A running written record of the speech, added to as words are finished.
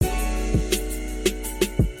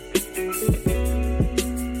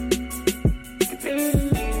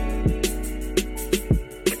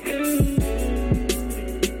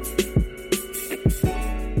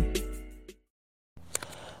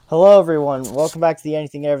Hello, everyone. Welcome back to the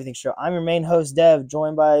Anything and Everything Show. I'm your main host, Dev,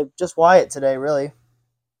 joined by just Wyatt today, really.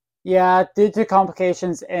 Yeah, due to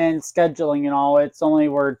complications and scheduling and all, it's only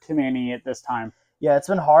we're too many at this time. Yeah, it's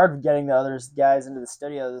been hard getting the other guys into the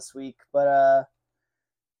studio this week, but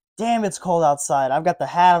damn, it's cold outside. I've got the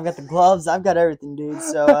hat, I've got the gloves, I've got everything, dude.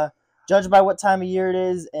 So, judged by what time of year it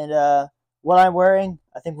is and what I'm wearing,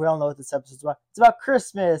 I think we all know what this episode's about. It's about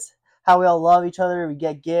Christmas, how we all love each other, we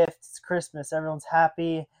get gifts, it's Christmas, everyone's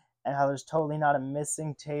happy, and how there's totally not a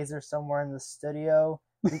missing taser somewhere in the studio.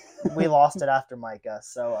 We lost it after Micah,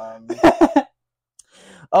 so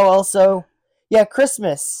also, yeah,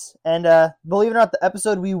 Christmas, and believe it or not, the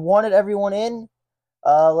episode we wanted everyone in.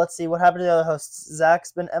 Let's see what happened to the other hosts.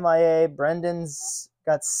 Zach's been MIA. Brendan's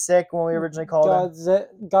got sick when we originally called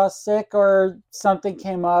him. Got sick or something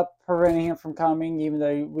came up preventing him from coming, even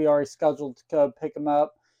though we already scheduled to go pick him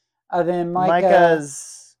up. And then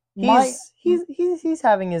Micah's he's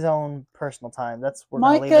having his own personal time.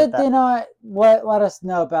 Micah did not let us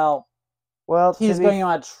know about. Well, he's going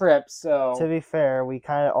on a trip, so to be fair, we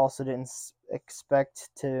kind of also didn't expect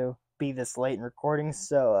to be this late in recording,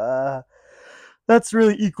 so that's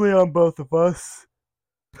really equally on both of us.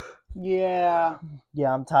 Yeah,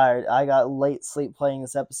 I'm tired. I got late sleep playing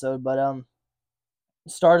this episode, but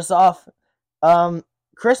start us off.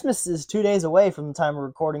 Christmas is 2 days away from the time we're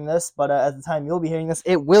recording this, but at the time you'll be hearing this,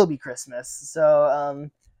 it will be Christmas.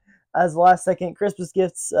 So, as last second Christmas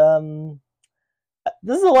gifts,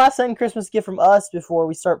 this is the last second Christmas gift from us before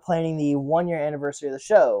we start planning the 1 year anniversary of the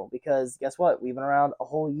show. Because guess what? We've been around a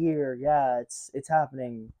whole year. Yeah, it's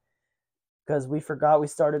happening. Because we forgot we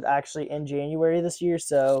started actually in January this year.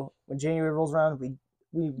 So when January rolls around, we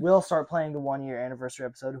will start planning the 1 year anniversary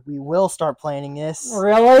episode. We will start planning this.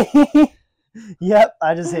 Really? Yep,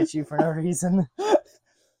 I just hit you for no reason.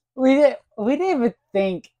 We didn't even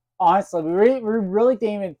think. Honestly, we really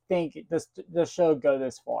didn't even think the show would go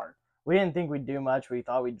this far. We didn't think we'd do much. We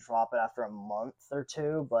thought we'd drop it after a month or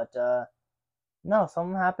two, but no,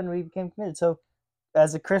 something happened. We became committed. So,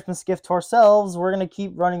 as a Christmas gift to ourselves, we're going to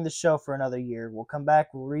keep running the show for another year. We'll come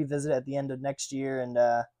back, we'll revisit at the end of next year, and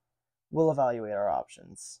we'll evaluate our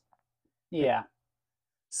options. Yeah.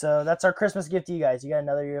 So, that's our Christmas gift to you guys. You got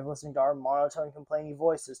another year of listening to our monotone, complaining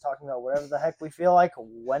voices talking about whatever the heck we feel like,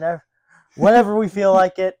 whenever we feel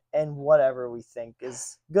like it, and whatever we think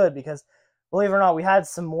is good, because believe it or not, we had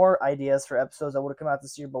some more ideas for episodes that would have come out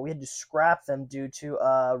this year, but we had to scrap them due to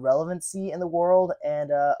relevancy in the world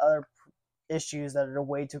and other issues that are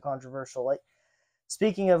way too controversial. Like,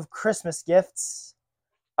 speaking of Christmas gifts,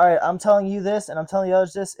 all right, I'm telling you this, and I'm telling the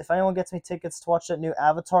others this. If anyone gets me tickets to watch that new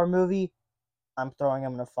Avatar movie, I'm throwing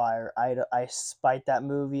them in a fire. I spite that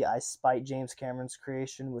movie. I spite James Cameron's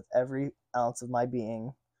creation with every ounce of my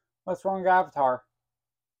being. What's wrong with Avatar?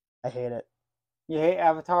 I hate it. You hate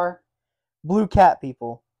Avatar? Blue cat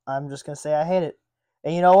people. I'm just going to say I hate it.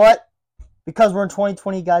 And you know what? Because we're in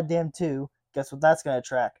 2020 goddamn too, guess what that's going to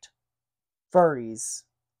attract? Furries.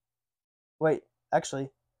 Wait, actually,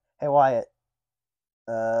 hey Wyatt.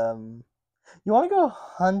 You want to go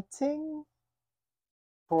hunting?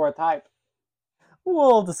 For what type?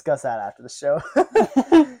 We'll discuss that after the show.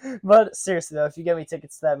 But seriously though, if you get me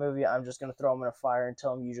tickets to that movie, I'm just going to throw them in a fire and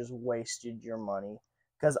tell them you just wasted your money.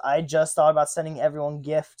 Because I just thought about sending everyone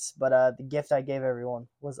gifts, but the gift I gave everyone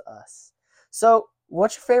was us. So,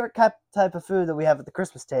 what's your favorite type of food that we have at the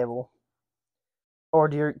Christmas table? Or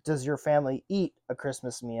does your family eat a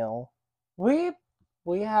Christmas meal? We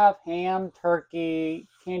have ham, turkey,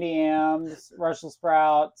 candy yams, Brussels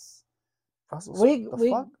sprouts.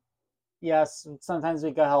 Fuck? Yes, sometimes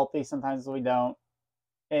we go healthy, sometimes we don't.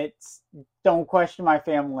 Don't question my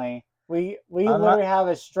family. We literally have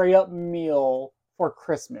a straight up meal for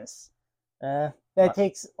Christmas. That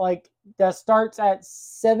starts at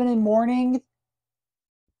 7 in the morning.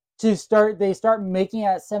 They start making it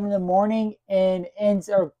at 7 in the morning and ends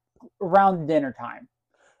around dinner time.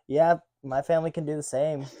 Yeah, my family can do the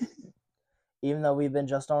same. Even though we've been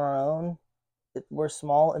just on our own, we're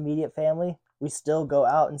small, immediate family. We still go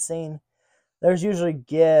out and sing. There's usually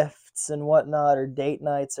gifts and whatnot, or date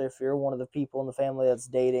nights, or if you're one of the people in the family that's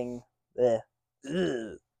dating.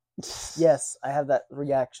 Yes, I have that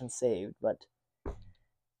reaction saved, but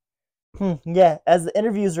yeah, as the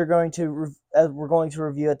interviews we're going to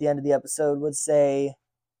review at the end of the episode would say,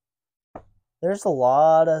 there's a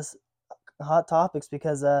lot of hot topics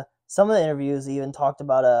because some of the interviews even talked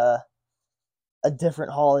about a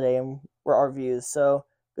different holiday and were our views. So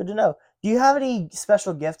good to know. Do you have any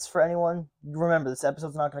special gifts for anyone? Remember, this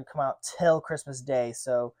episode's not going to come out till Christmas Day,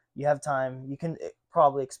 so you have time. You can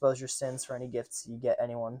probably expose your sins for any gifts you get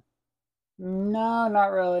anyone. No,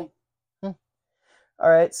 not really. All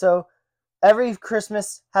right, so every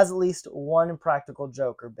Christmas has at least one practical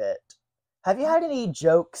joke or bit. Have you had any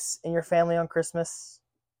jokes in your family on Christmas?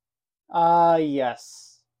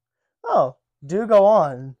 Yes. Oh, do go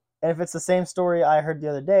on. And if it's the same story I heard the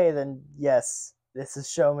other day, then yes, this is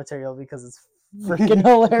show material because it's freaking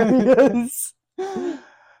hilarious.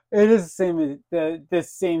 It is the same the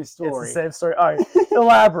same story. It's the same story. All right,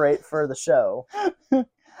 elaborate for the show.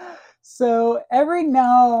 So every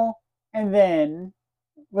now and then,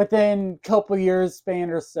 within a couple years span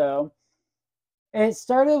or so, it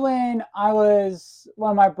started when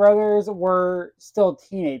my brothers were still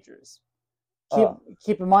teenagers.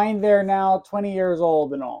 Keep in mind they're now 20 years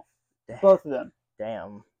old and all. Both of them.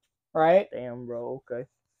 Damn. Right? Damn, bro. Okay.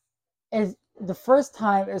 And the first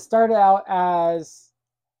time it started out as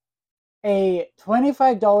a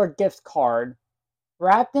 $25 gift card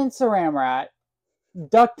wrapped in saran wrap,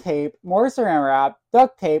 duct tape, more saran wrap,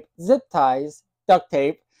 duct tape, zip ties, duct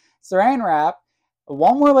tape, saran wrap,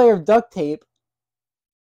 one more layer of duct tape.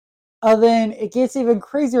 And then it gets even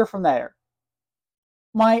crazier from there.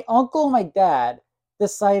 My uncle and my dad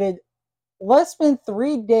decided, let's spend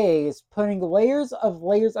 3 days putting layers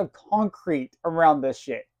of concrete around this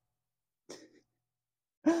shit.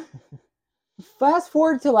 Fast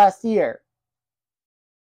forward to last year.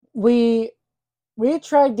 We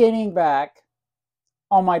tried getting back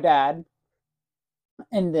on my dad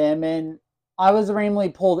and them, and I was randomly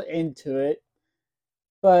pulled into it.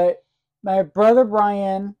 But my brother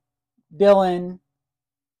Brian, Dylan,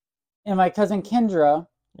 and my cousin Kendra.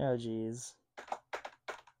 Oh, jeez.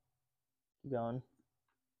 Keep going.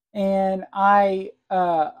 And I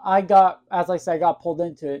got, as I said, I got pulled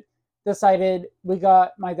into it. Decided we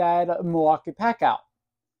got my dad a Milwaukee pack out.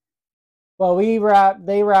 Well, they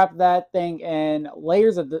wrapped that thing in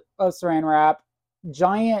layers of saran wrap,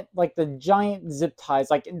 giant zip ties,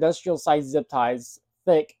 like industrial size zip ties,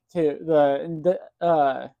 thick to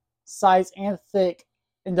the size and thick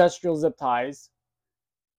industrial zip ties,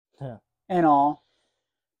 and all,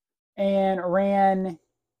 and ran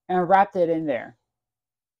and wrapped it in there.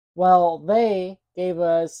 Well, they gave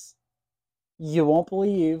us, you won't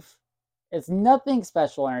believe, it's nothing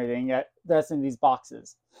special or anything that's in these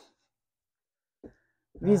boxes.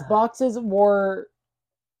 These boxes were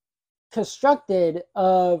constructed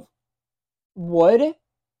of wood,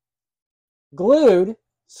 glued,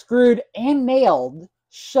 screwed, and nailed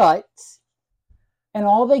shut, and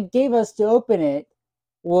all they gave us to open it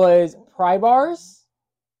was pry bars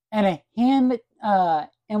and a hand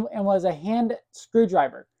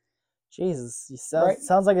screwdriver. Jesus,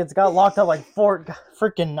 sounds like it's got locked up like Fort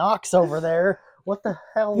freaking Knox over there. What the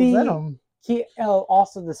hell is in them?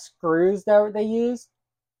 Also, the screws that they used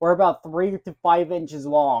were about 3 to 5 inches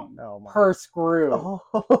long per screw.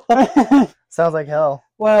 Oh. Sounds like hell.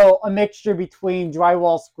 Well, a mixture between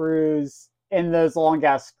drywall screws and those long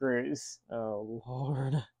ass screws. Oh,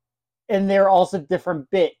 Lord. And there are also different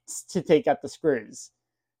bits to take out the screws.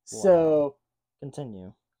 Wow. So,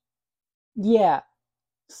 continue. Yeah.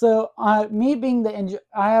 So, me being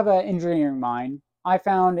I have an engineering mind. I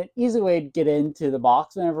found an easy way to get into the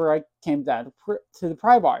box whenever I came down to the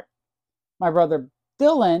pry bar. My brother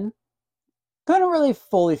Dylan couldn't really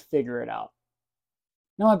fully figure it out.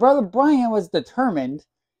 Now, my brother Brian was determined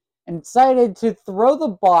and decided to throw the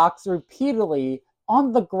box repeatedly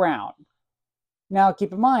on the ground. Now,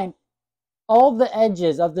 keep in mind, all the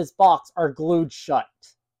edges of this box are glued shut.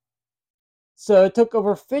 So it took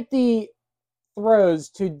over 50 throws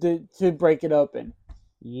to break it open.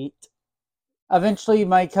 Yeet. Eventually,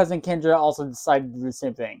 my cousin Kendra also decided to do the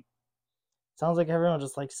same thing. Sounds like everyone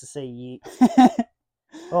just likes to say yeet.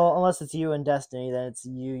 Well, unless it's you and Destiny, then it's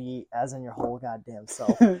you yeet, as in your whole goddamn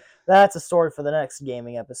self. That's a story for the next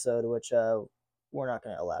gaming episode, which we're not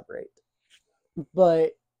going to elaborate.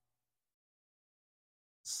 But,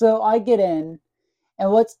 so I get in,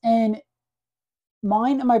 and what's in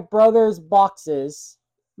mine and my brother's boxes,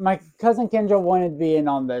 my cousin Kendra wanted to be in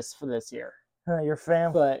on this for this year. Your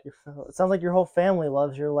family. But it sounds like your whole family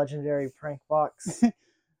loves your legendary prank box.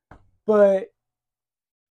 But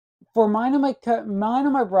for mine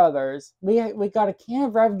and my brothers, we got a can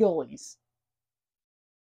of raviolis.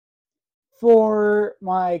 For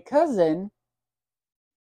my cousin,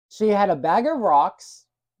 she had a bag of rocks.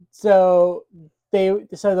 So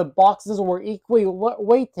the boxes were equally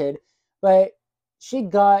weighted, but she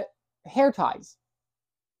got hair ties.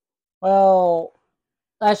 Well,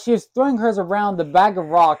 as she was throwing hers around, the bag of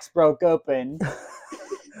rocks broke open.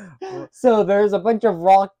 So there's a bunch of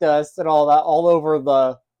rock dust and all that all over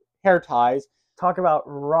the hair ties. Talk about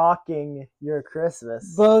rocking your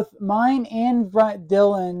Christmas. Both mine and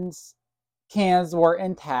Dylan's cans were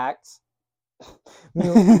intact,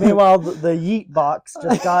 Meanwhile, the Yeet box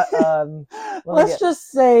just got. Let's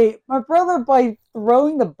just say my brother, by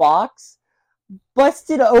throwing the box,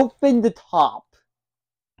 busted open the top.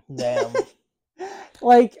 Damn.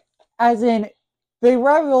 Like, as in, the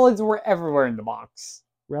raviolis were everywhere in the box.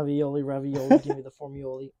 Ravioli, give me the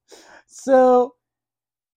formioli. So,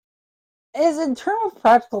 as in terms of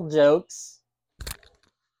practical jokes,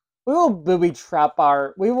 we will booby trap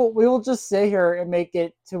we will just sit here and make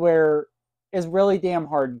it to where it's really damn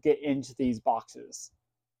hard to get into these boxes.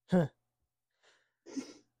 I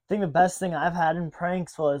think the best thing I've had in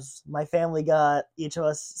pranks was my family got each of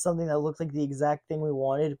us something that looked like the exact thing we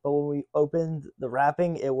wanted, but when we opened the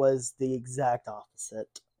wrapping, it was the exact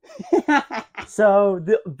opposite. So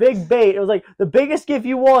the big bait, it was like the biggest gift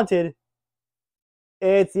you wanted.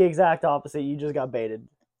 It's the exact opposite. You just got baited.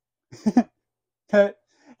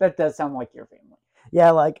 That does sound like your family. Yeah,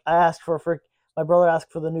 like I asked for my brother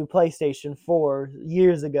asked for the new PlayStation 4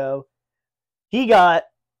 years ago. He got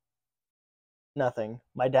nothing.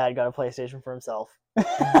 My dad got a PlayStation for himself.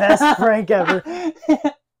 Best prank ever.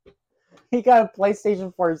 He got a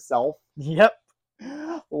PlayStation for himself. Yep.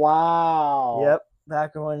 Wow. Yep.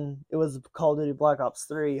 Back when it was Call of Duty Black Ops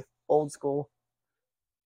 3, old school.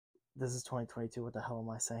 This is 2022. What the hell am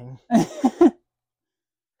I saying?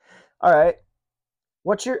 All right.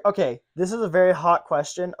 Okay, this is a very hot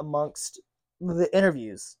question amongst the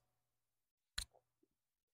interviews.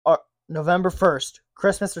 November 1st,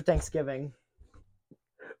 Christmas or Thanksgiving?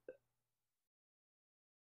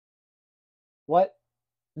 What?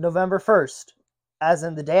 November 1st, as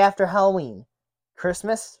in the day after Halloween.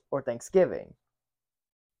 Christmas or Thanksgiving?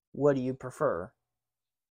 What do you prefer?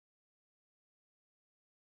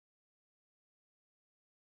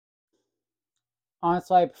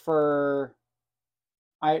 Honestly, I prefer.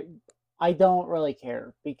 I don't really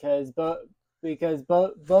care because both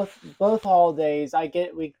holidays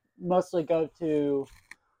we mostly go to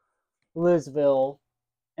Louisville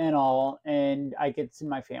and all, and I get to see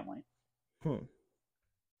my family.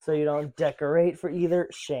 So you don't decorate for either?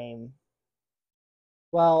 Shame.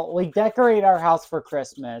 Well, we decorate our house for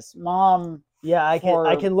Christmas. Mom. Yeah, I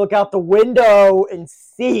can look out the window and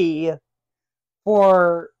see.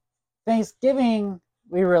 For Thanksgiving,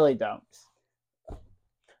 we really don't.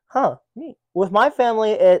 Huh. Neat. With my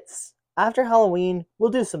family, it's after Halloween, we'll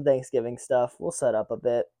do some Thanksgiving stuff. We'll set up a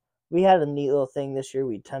bit. We had a neat little thing this year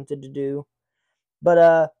we attempted to do.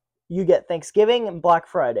 But you get Thanksgiving and Black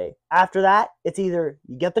Friday. After that, it's either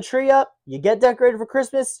you get the tree up, you get decorated for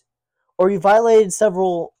Christmas, or you violated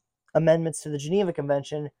several amendments to the Geneva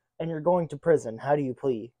Convention and you're going to prison. How do you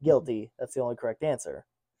plead? Guilty. That's the only correct answer.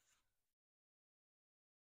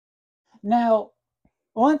 Now,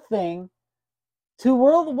 one thing,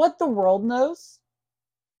 what the world knows,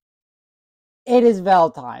 it is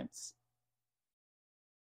Valentine's.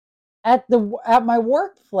 At my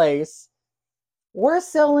workplace, we're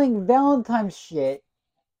selling Valentine's shit.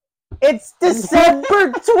 It's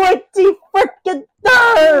December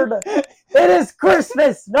 23rd. It is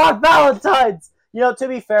Christmas, not Valentine's. You know, to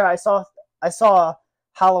be fair, I saw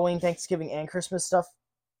Halloween, Thanksgiving, and Christmas stuff.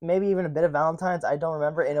 Maybe even a bit of Valentine's. I don't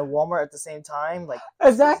remember in a Walmart at the same time. Like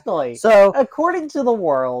exactly. So, according to the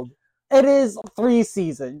world, it is 3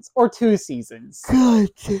 seasons or 2 seasons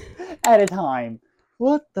at a time.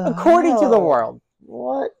 What the according hell? To the world.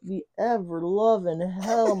 What the ever loving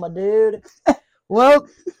hell, my dude? Well,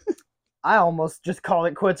 I almost just call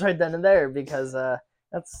it quits right then and there because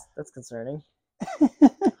that's concerning.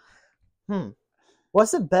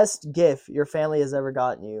 What's the best gift your family has ever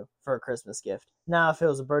gotten you for a Christmas gift? Now, if it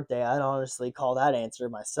was a birthday, I'd honestly call that answer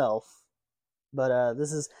myself. But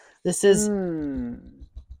this is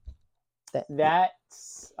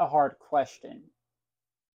that's a hard question.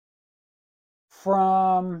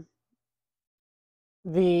 From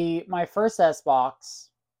my first S-Box,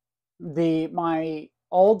 my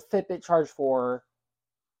old Fitbit Charge 4,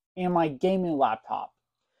 and my gaming laptop.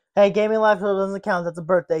 Hey, gaming laptop doesn't count. That's a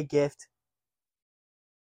birthday gift.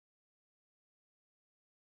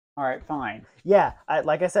 All right, fine. Yeah,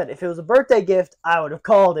 like I said, if it was a birthday gift, I would have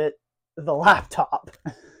called it the laptop.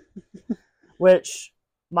 Which,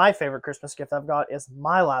 my favorite Christmas gift I've got is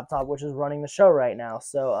my laptop, which is running the show right now.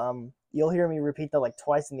 So, you'll hear me repeat that like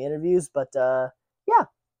twice in the interviews, but yeah.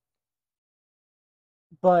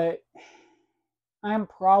 But I'm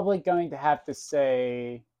probably going to have to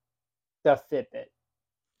say the Fitbit.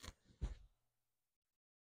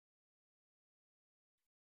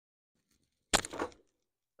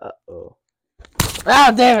 Uh-oh.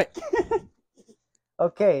 Ah, damn it!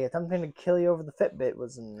 Okay, attempting to kill you over the Fitbit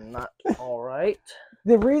was not alright.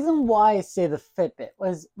 The reason why I say the Fitbit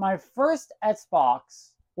was my first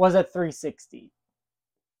Xbox was a 360.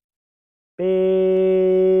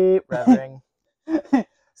 Beep. Red ring.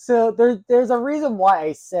 So there's a reason why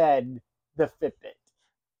I said the Fitbit.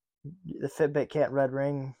 The Fitbit can't red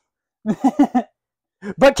ring.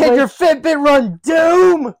 But But can your Fitbit run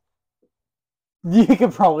Doom? you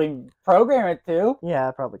could probably program it to. Yeah,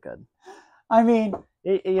 I probably could. I mean,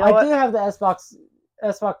 You know I what? do have the Xbox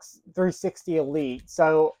 360 Elite,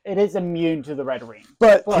 so it is immune to the red ring.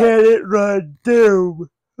 But can it run Doom?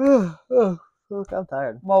 Look, I'm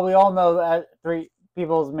tired. Well, we all know that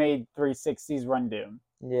people's made 360s run Doom.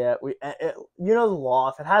 Yeah, you know the law.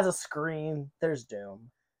 If it has a screen, there's Doom.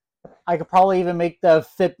 I could probably even make my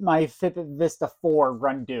Fitbit Vista 4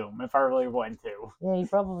 run Doom if I really wanted to. Yeah, you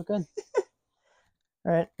probably could.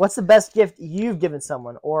 All right. What's the best gift you've given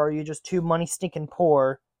someone, or are you just too money stinking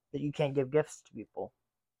poor that you can't give gifts to people?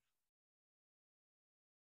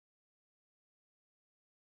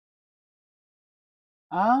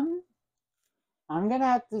 I'm gonna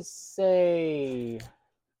have to say,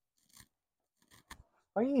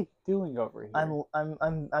 what are you doing over here?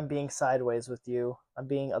 I'm being sideways with you. I'm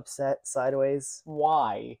being upset sideways.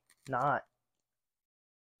 Why? Not.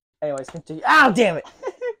 Anyways, continue. Ow, damn it!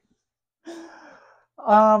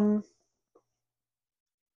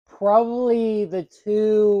 Probably the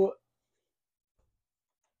two.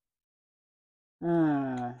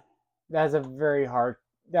 That's a very hard.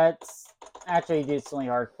 That's actually a decently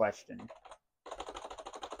hard question.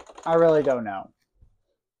 I really don't know.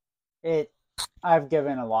 I've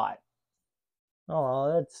given a lot.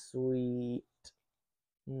 Oh, that's sweet.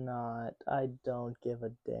 Not. I don't give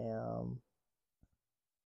a damn.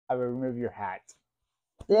 I would remove your hat.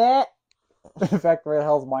 Yeah. In fact, where the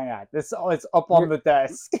hell's my hat? It's up on the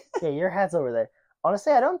desk. Yeah, your hat's over there.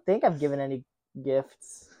 Honestly, I don't think I've given any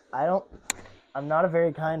gifts. I'm not a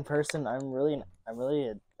very kind person. I'm a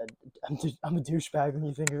douchebag when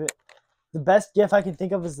you think of it. The best gift I can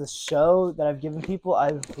think of is the show that I've given people.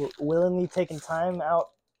 I've willingly taken time out,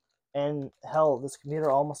 and hell, this computer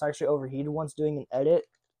almost actually overheated once doing an edit.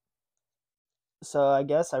 So I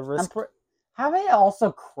guess I've risked. Haven't it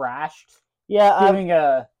also crashed? Yeah, doing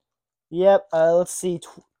a. Yep. Let's see.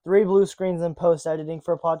 3 blue screens in post editing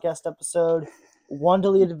for a podcast episode. 1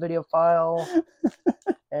 deleted video file.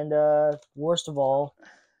 And worst of all,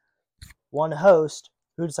 1 host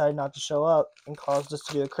who decided not to show up and caused us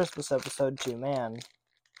to do a Christmas episode too, man.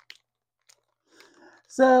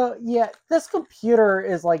 So, yeah, this computer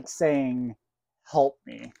is like saying, help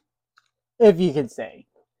me. If you can say.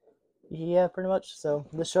 Yeah, pretty much. So,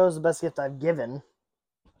 this show is the best gift I've given.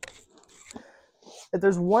 If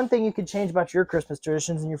there's one thing you could change about your Christmas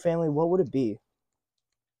traditions in your family, what would it be?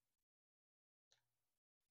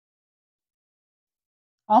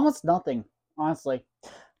 Almost nothing, honestly.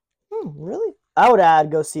 Really? I would add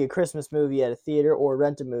go see a Christmas movie at a theater or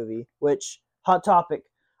rent a movie, which, hot topic.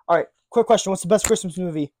 All right, quick question. What's the best Christmas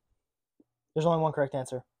movie? There's only one correct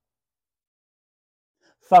answer.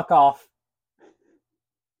 Fuck off.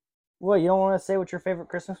 What, you don't want to say what your favorite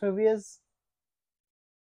Christmas movie is?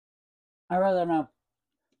 I'd rather know.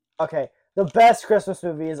 Okay, the best Christmas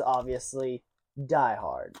movie is obviously Die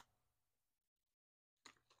Hard.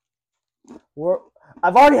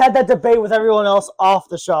 I've already had that debate with everyone else off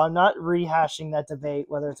the show. I'm not rehashing that debate,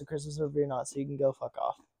 whether it's a Christmas movie or not, so you can go fuck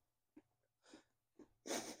off.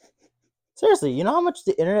 Seriously, you know how much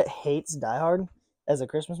the internet hates Die Hard as a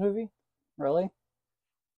Christmas movie? Really?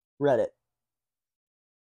 Reddit.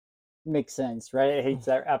 Makes sense. Reddit hates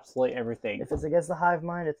absolutely everything. If it's against the hive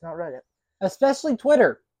mind, it's not Reddit. Especially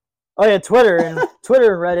Twitter. Oh yeah, Twitter and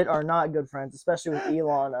Reddit are not good friends, especially with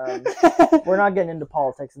Elon. We're not getting into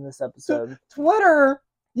politics in this episode. Twitter,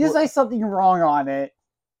 you say something wrong on it,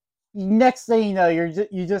 next thing you know,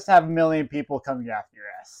 you just have a million people coming after your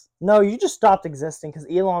ass. No, you just stopped existing because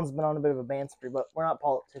Elon's been on a bit of a ban spree, but we're not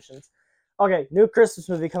politicians. Okay, new Christmas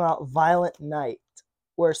movie come out, Violent Night,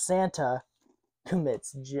 where Santa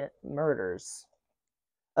commits murders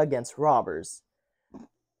against robbers.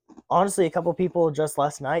 Honestly, a couple people just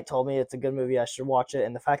last night told me it's a good movie. I should watch it,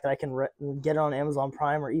 and the fact that I can get it on Amazon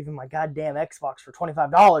Prime or even my goddamn Xbox for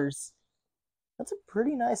 $25, that's a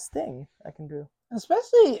pretty nice thing I can do.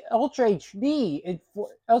 Especially Ultra HD,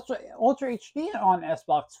 Ultra HD on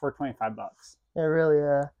Xbox for $25. Yeah,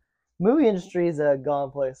 really. Movie industry is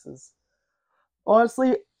gone places.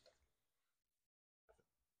 Honestly,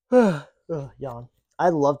 yawn.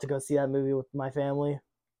 I'd love to go see that movie with my family.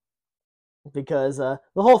 Because the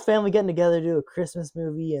whole family getting together to do a Christmas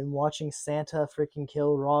movie and watching Santa freaking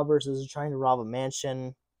kill robbers as they're trying to rob a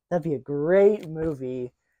mansion. That'd be a great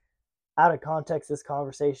movie. Out of context, this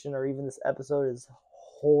conversation or even this episode is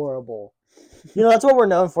horrible. You know, that's what we're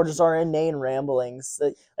known for, just our inane ramblings.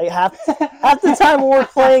 Like half the time when we're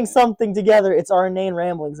playing something together, it's our inane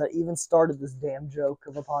ramblings that even started this damn joke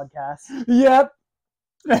of a podcast. Yep.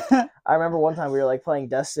 I remember one time we were like playing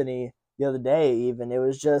Destiny the other day. Even it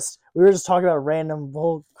was just we were just talking about random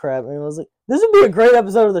bull crap, and it was like this would be a great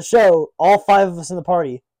episode of the show. All 5 of us in the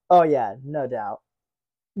party. Oh yeah, no doubt.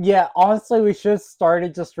 Yeah, honestly, we should have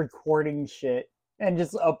started just recording shit and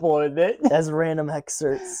just upload it as random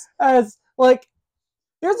excerpts. As like,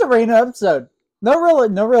 here's a random episode. No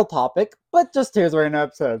real topic, but just here's a random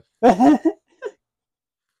episode.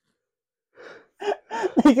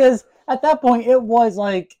 Because at that point, it was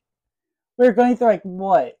like we were going through like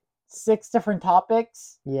what 6 different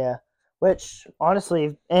topics. Yeah, which honestly,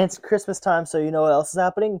 and it's Christmas time, so you know what else is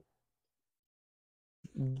happening?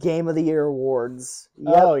 Game of the Year awards.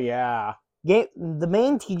 Yep. Oh yeah. The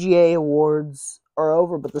main TGA awards are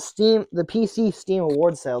over, but the PC Steam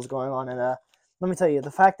award sale is going on, and let me tell you,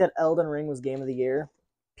 the fact that Elden Ring was Game of the Year,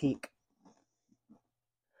 peak.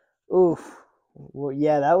 Oof. Well,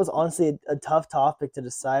 yeah, that was honestly a tough topic to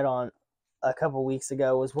decide on a couple weeks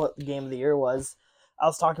ago, was what the Game of the Year was. I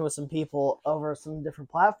was talking with some people over some different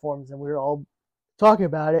platforms, and we were all talking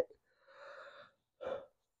about it.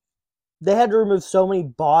 They had to remove so many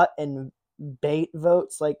bot and bait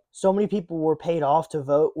votes. Like, so many people were paid off to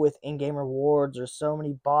vote with in-game rewards, or so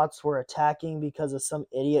many bots were attacking because of some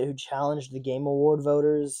idiot who challenged the Game Award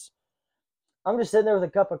voters. I'm just sitting there with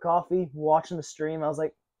a cup of coffee, watching the stream. I was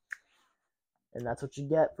like, and that's what you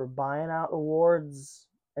get for buying out awards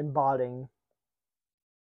and botting.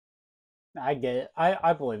 I get it.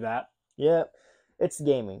 I believe that. Yeah, it's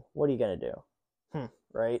gaming. What are you gonna do?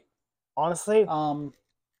 Right? Honestly,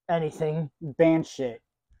 anything. Ban shit.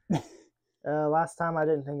 Last time I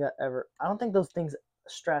didn't think that ever. I don't think those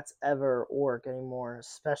strats ever work anymore,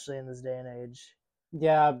 especially in this day and age.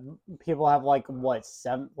 Yeah, people have like what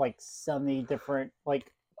 70 different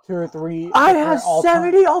 2 or 3. I have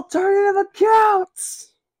 70 alternative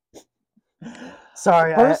accounts.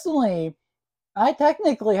 Sorry, personally, I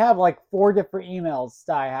technically have 4 different emails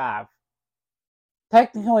that I have.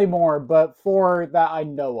 Technically more, but 4 that I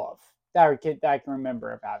know of that I can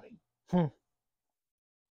remember of having.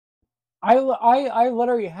 I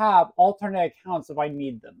literally have alternate accounts if I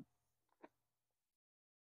need them,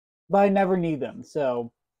 but I never need them.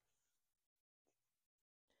 So,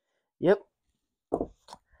 yep.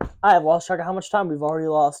 I have lost track of how much time we've already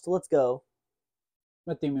lost. Let's go.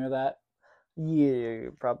 What do you mean with that? Yeah,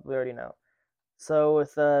 you probably already know. So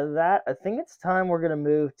with that, I think it's time we're gonna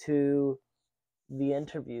move to the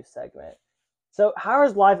interview segment. So how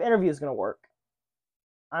is live interviews gonna work?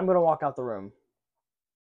 I'm gonna walk out the room.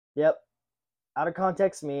 Yep. Out of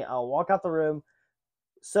context me, I'll walk out the room.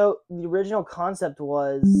 So the original concept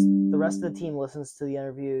was the rest of the team listens to the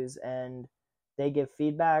interviews and they give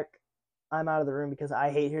feedback. I'm out of the room because I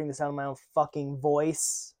hate hearing the sound of my own fucking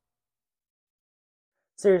voice.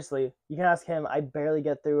 Seriously, you can ask him. I barely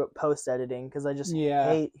get through post editing because I just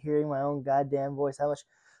hate hearing my own goddamn voice that much.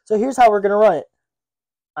 So here's how we're gonna run it.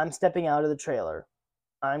 I'm stepping out of the trailer.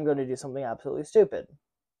 I'm going to do something absolutely stupid.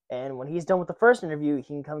 And when he's done with the first interview, he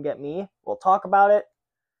can come get me. We'll talk about it,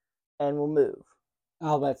 and we'll move.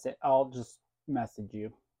 Oh, that's it. I'll just message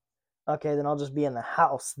you. Okay, then I'll just be in the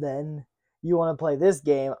house then. You want to play this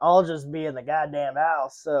game, I'll just be in the goddamn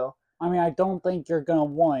house, so... I mean, I don't think you're going to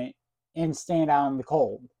want and stand out in the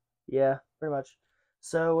cold. Yeah, pretty much.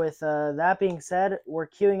 So with that being said, we're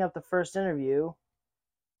queuing up the first interview.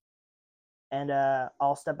 And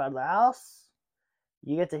I'll step out of the house.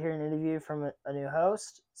 You get to hear an interview from a new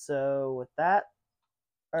host. So with that,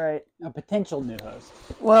 all right. A potential new host.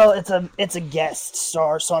 Well, it's a guest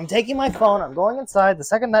star. So I'm taking my phone. I'm going inside. The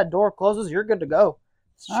second that door closes, you're good to go.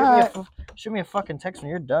 Shoot me a fucking text when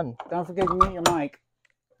you're done. Don't forget to mute your mic.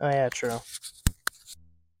 Oh yeah, true.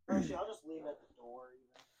 Actually, I'll just leave it at the door.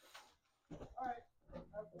 All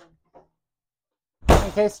right.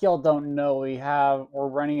 In case y'all don't know, we're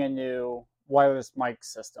running a new wireless mic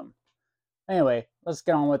system. Anyway, let's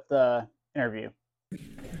get on with the interview.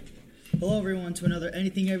 Hello, everyone, to another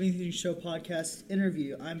Anything Everything Show podcast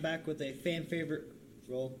interview. I'm back with a fan favorite,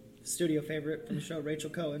 studio favorite from the show, Rachel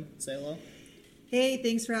Cohen. Say hello. Hey,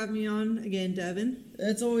 thanks for having me on again, Devin.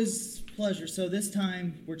 It's always a pleasure. So this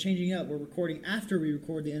time, we're changing up. We're recording after we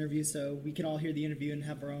record the interview, so we can all hear the interview and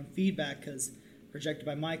have our own feedback, because projected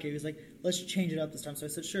by Mike, he was like, let's change it up this time. So I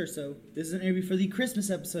said, sure. So this is an interview for the Christmas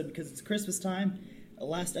episode, because it's Christmas time, a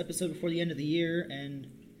last episode before the end of the year, and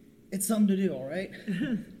it's something to do, all right?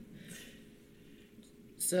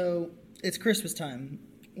 So it's Christmas time.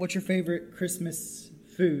 What's your favorite Christmas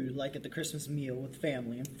food, like at the Christmas meal with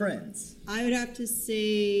family and friends? I would have to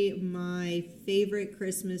say my favorite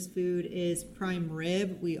Christmas food is prime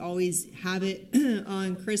rib. We always have it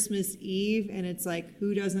on Christmas Eve, and it's like,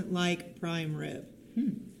 who doesn't like prime rib?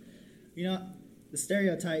 You know, the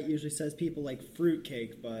stereotype usually says people like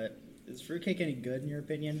fruitcake, but is fruitcake any good in your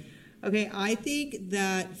opinion? Okay, I think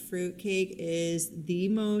that fruitcake is the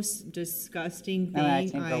most disgusting And I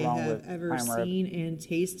thing can't I go wrong have with ever prime rib. seen and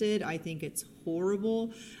tasted. I think it's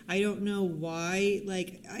horrible. I don't know why.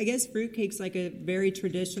 Like, I guess fruitcake's like a very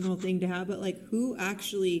traditional thing to have, but like, who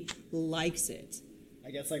actually likes it? I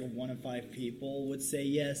guess like 1 in 5 people would say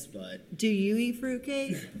yes, but Do you eat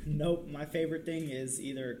fruitcake? nope. My favorite thing is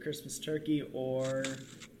either Christmas turkey or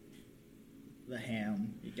the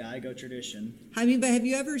ham. You gotta go tradition. I mean, but have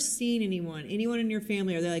you ever seen anyone in your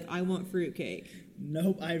family, are they like, I want fruitcake?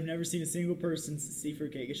 Nope, I've never seen a single person see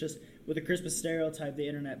fruitcake. It's just with the Christmas stereotype the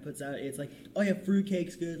internet puts out. It's like, oh yeah,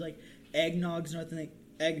 fruitcake's good. Like eggnog's nothing like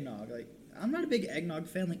eggnog. Like I'm not a big eggnog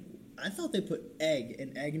fan. Like I thought they put egg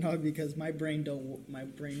in eggnog because my brain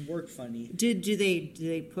worked funny. Do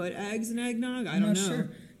they put eggs in eggnog? I I'm don't not know. sure.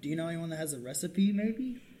 Do you know anyone that has a recipe?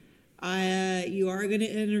 Maybe. You are going to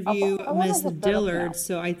interview I wanna Miss look that up now. Dillard,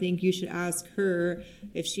 so I think you should ask her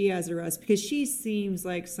if she has a recipe, because she seems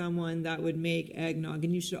like someone that would make eggnog.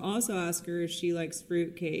 And you should also ask her if she likes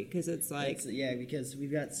fruitcake, because it's like, Yeah, because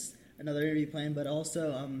we've got another interview planned, but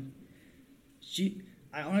also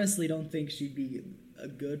I honestly don't think she'd be a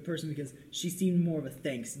good person because she seemed more of a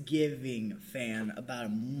Thanksgiving fan about a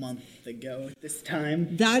month ago at this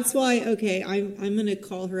time. that's why. Okay, I'm going to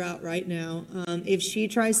call her out right now. If she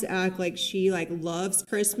tries to act like she like loves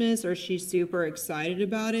Christmas or she's super excited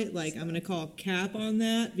about it, like I'm going to call cap on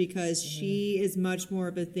that, because she is much more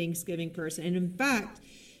of a Thanksgiving person. And in fact,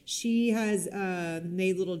 she has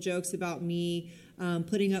made little jokes about me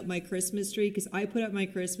putting up my Christmas tree, because I put up my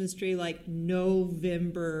Christmas tree like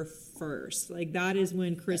November 1st. Like that is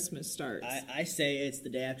when Christmas starts. I say it's the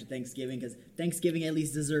day after Thanksgiving because Thanksgiving at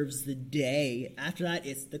least deserves the day. After that,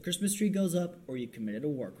 it's the Christmas tree goes up or you committed a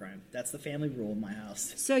war crime. That's the family rule in my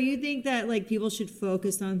house. So you think that like people should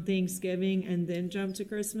focus on Thanksgiving and then jump to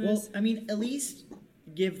Christmas? Well, I mean, at least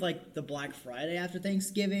give like the Black Friday after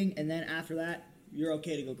Thanksgiving, and then after that, you're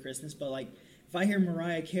okay to go Christmas. But like, if I hear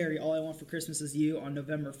Mariah Carey, "All I Want for Christmas Is You" on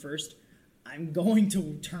November 1st, I'm going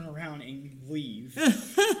to turn around and leave.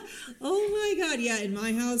 Oh my God, yeah. In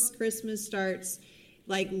my house, Christmas starts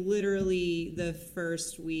like literally the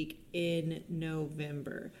first week in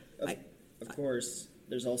November. Of course,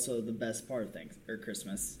 there's also the best part of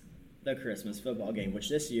Christmas, the Christmas football game, which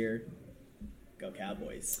this year, go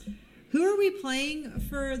Cowboys. Who are we playing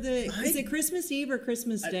for is it Christmas Eve or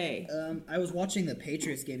Christmas Day? I was watching the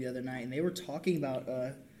Patriots game the other night, and they were talking about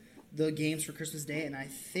the games for Christmas Day, and I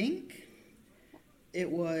think it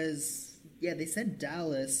was, they said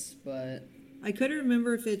Dallas, but I couldn't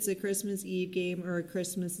remember if it's a Christmas Eve game or a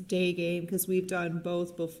Christmas Day game, because we've done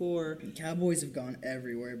both before. Cowboys have gone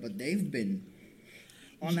everywhere, but they've been,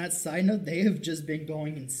 on that side note, they have just been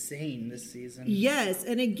going insane this season. Yes,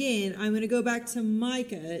 and again, I'm going to go back to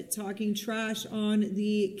Micah talking trash on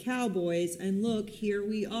the Cowboys, and look, here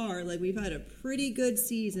we are. Like, we've had a pretty good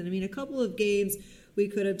season. I mean, a couple of games we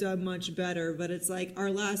could have done much better, but it's like our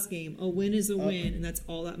last game. A win is a win, and that's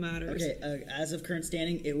all that matters. Okay, as of current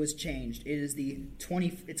standing, it was changed. It is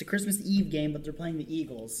it's a Christmas Eve game, but they're playing the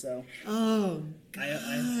Eagles, so Oh, God. I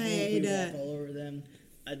hope we walk all over them.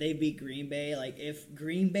 They beat Green Bay. Like, if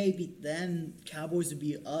Green Bay beat them, Cowboys would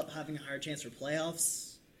be up, having a higher chance for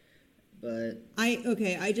playoffs. But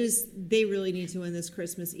they really need to win this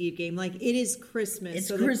Christmas Eve game. Like, it is Christmas. it's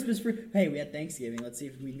so Christmas hey, we had Thanksgiving. Let's see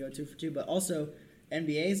if we can go 2 for 2. But also,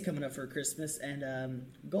 NBA is coming up for Christmas, and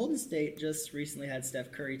Golden State just recently had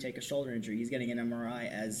Steph Curry take a shoulder injury. He's getting an MRI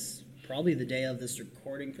as probably the day of this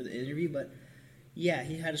recording for the interview, but yeah,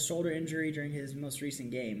 he had a shoulder injury during his most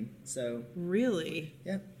recent game. So Really?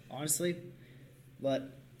 yeah, honestly.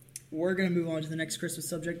 But we're going to move on to the next Christmas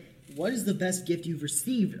subject. What is the best gift you've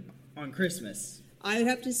received on Christmas? I would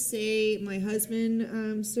have to say my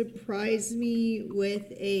husband surprised me with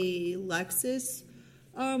a Lexus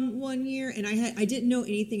one year, and I didn't know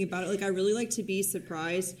anything about it. Like, I really like to be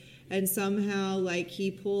surprised, and somehow like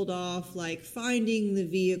he pulled off like finding the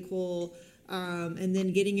vehicle and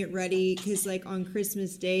then getting it ready, because like on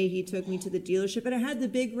Christmas Day he took me to the dealership, and it had the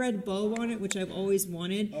big red bow on it, which I've always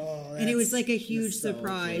wanted. And it was like a huge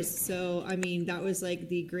surprise. So I mean, that was like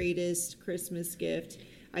the greatest Christmas gift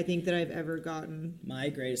I think that I've ever gotten. My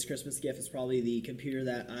greatest Christmas gift is probably the computer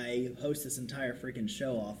that I host this entire freaking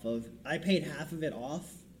show off of. I paid half of it off,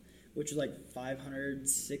 which was like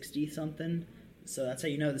 $560 something. So that's how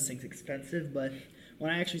you know this thing's expensive. But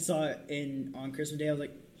when I actually saw it on Christmas Day, I was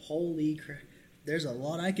like, holy crap, there's a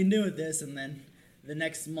lot I can do with this. And then the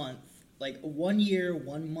next month, like 1 year,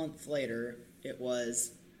 1 month later, it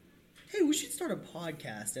was, hey, we should start a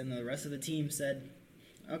podcast. And the rest of the team said,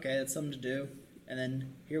 okay, that's something to do. And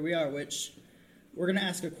then here we are, which we're going to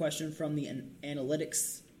ask a question from the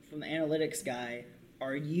analytics guy.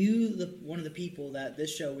 Are you one of the people that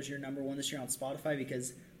this show was your number one this year on Spotify?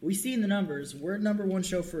 Because we see in the numbers, we're number one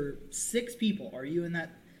show for 6 people. Are you in that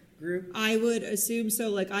group? I would assume so.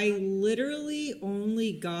 Like, I literally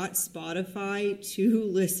only got Spotify to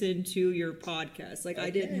listen to your podcast. Like, Okay. I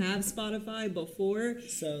didn't have Spotify before.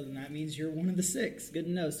 So then that means you're one of the 6. Good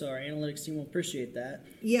to know. So our analytics team will appreciate that.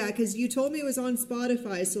 Yeah, because you told me it was on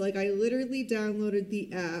Spotify. So, like, I literally downloaded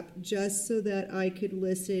the app just so that I could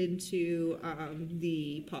listen to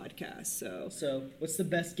the podcast. So what's the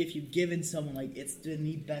best gift you've given someone? Like, it's been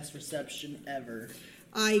the best reception ever.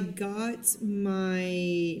 I got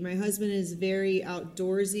my husband is very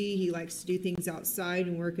outdoorsy. He likes to do things outside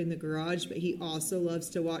and work in the garage, but he also loves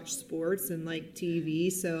to watch sports and like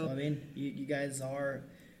TV. So I mean, you guys are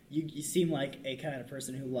you seem like a kind of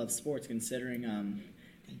person who loves sports, considering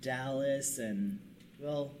Dallas and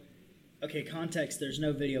well. Okay, context. There's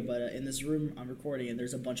no video, but in this room I'm recording, and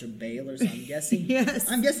there's a bunch of Baylor. So I'm guessing.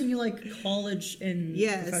 Yes. I'm guessing you like college and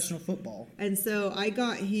Yes. professional football. And so I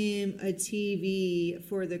got him a TV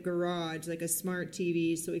for the garage, like a smart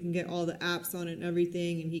TV, so he can get all the apps on it and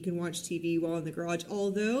everything, and he can watch TV while in the garage.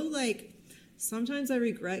 Although, like, sometimes I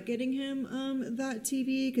regret getting him that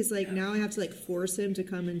TV because, like, now I have to, like, force him to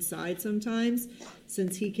come inside sometimes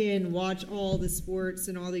since he can watch all the sports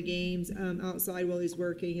and all the games outside while he's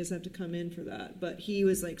working. He doesn't have to come in for that. But he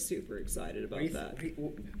was, like, super excited about that.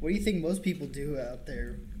 What do you think most people do out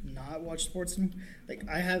there? Not watch sports? Like,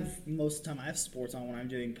 most of the time I have sports on when I'm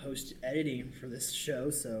doing post-editing for this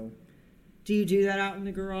show, so... Do you do that out in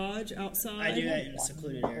the garage, outside? I do that in a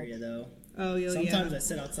secluded area, though. Oh, yeah. Sometimes I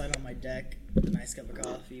sit outside on my deck with a nice cup of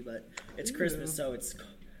coffee, but it's Christmas, so it's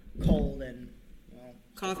cold and, well...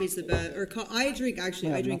 Coffee's the best. Or I drink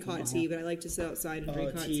hot tea, but I like to sit outside and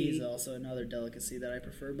drink hot tea is tea. also another delicacy that I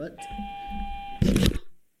prefer, but...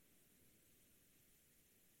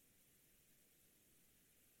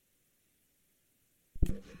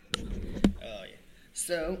 Oh, yeah.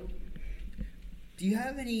 So, do you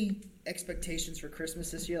have any expectations for Christmas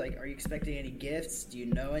this year? Like, are you expecting any gifts? Do you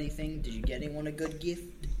know anything? Did you get anyone a good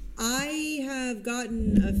gift? I have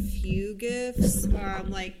gotten a few gifts.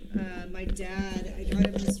 My dad, I got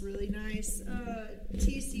him this really nice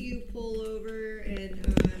TCU pullover,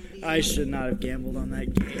 and I should not have gambled on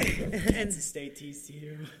that game. and State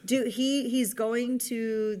TCU. dude, he's going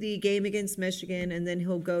to the game against Michigan, and then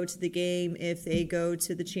he'll go to the game if they go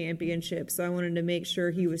to the championship. So I wanted to make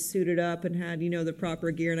sure he was suited up and had the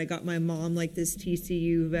proper gear. And I got my mom like this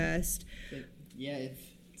TCU vest. Yeah,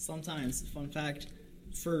 sometimes, fun fact,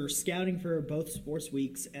 for scouting for both sports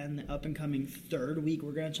weeks and the up-and-coming third week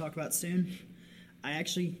we're going to talk about soon, I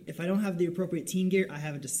actually, if I don't have the appropriate team gear, I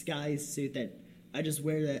have a disguise suit that I just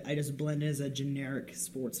wear that I just blend in as a generic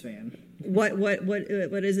sports fan. What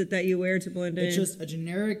is it that you wear to blend in? It's just a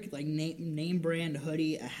generic like name brand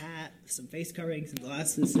hoodie, a hat, some face covering, some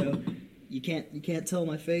glasses, so you can't tell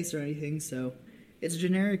my face or anything, so it's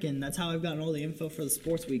generic, and that's how I've gotten all the info for the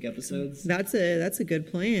sports week episodes. That's a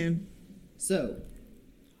good plan. So,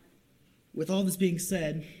 with all this being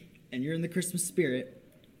said, and you're in the Christmas spirit,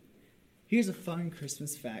 here's a fun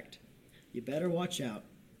Christmas fact. You better watch out.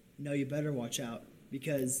 No, you better watch out,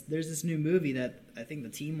 because there's this new movie that I think the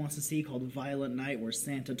team wants to see called Violent Night, where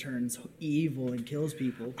Santa turns evil and kills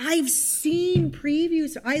people. I've seen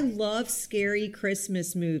previews. I love scary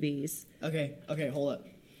Christmas movies. Okay, hold up.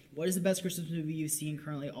 What is the best Christmas movie you've seen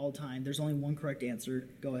currently all time? There's only one correct answer.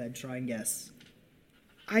 Go ahead, try and guess.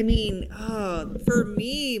 I mean, for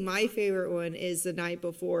me, my favorite one is The Night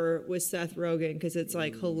Before with Seth Rogen because it's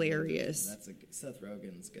like hilarious. Seth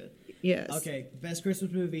Rogen's good. Yes. Okay, best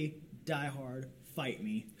Christmas movie, Die Hard, Fight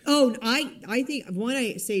Me. Oh, I think one,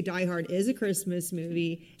 I say Die Hard is a Christmas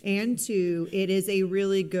movie, and two, it is a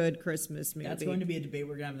really good Christmas movie. That's going to be a debate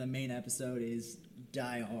we're going to have in the main episode is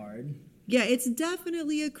Die Hard. Yeah, it's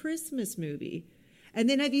definitely a Christmas movie. And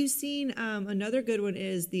then have you seen another good one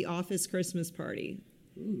is The Office Christmas Party?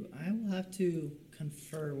 Ooh, I will have to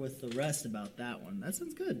confer with the rest about that one. That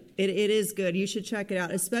sounds good. It is good. You should check it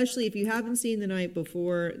out, especially if you haven't seen The Night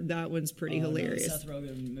Before. That one's pretty hilarious. No, Seth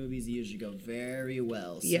Rogen movies usually go very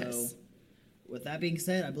well. Yes. So, with that being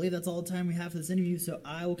said, I believe that's all the time we have for this interview. So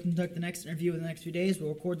I will conduct the next interview in the next few days.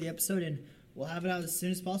 We'll record the episode and we'll have it out as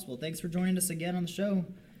soon as possible. Thanks for joining us again on the show,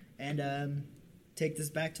 and take this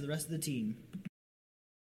back to the rest of the team.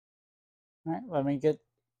 All right, let me get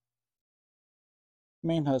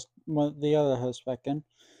main host, the other host back in.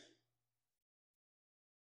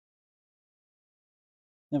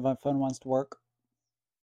 If my phone wants to work.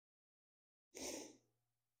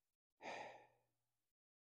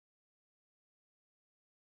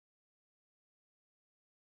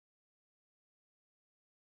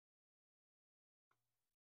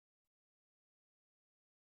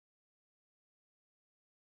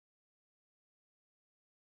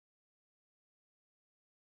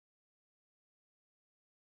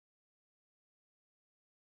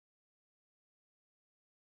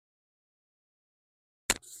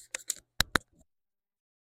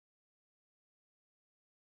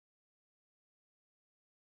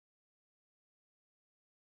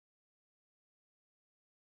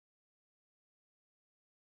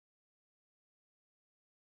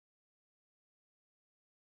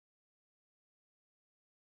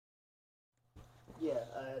 Yeah,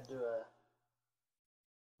 I had to.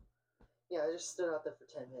 Yeah, I just stood out there for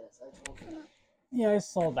 10 minutes. I told you. Yeah, I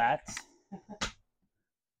saw that.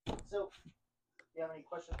 So, do you have any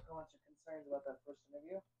questions, comments, or concerns about that first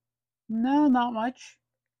interview? No, not much.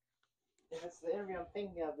 If it's the interview I'm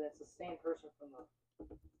thinking of, then it's the same person from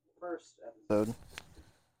the first episode.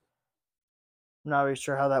 I'm not really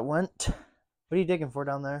sure how that went. What are you digging for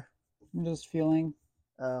down there? I'm just feeling.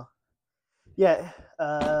 Oh. Yeah,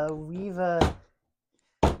 we've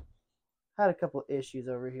had a couple issues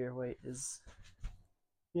over here. Wait, you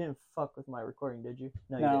didn't fuck with my recording, did you?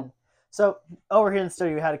 No, you No. didn't. So over here in the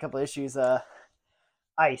studio, we had a couple issues.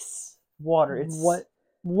 Ice, water. It's What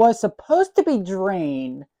was supposed to be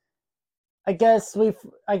drained. I guess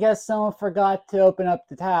someone forgot to open up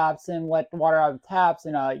the taps and let the water out of the taps,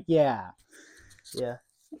 and yeah.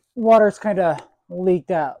 Water's kind of leaked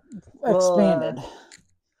out, expanded.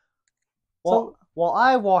 Well, while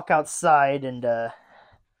I walk outside and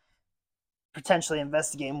potentially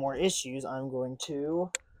investigate more issues, I'm going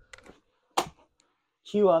to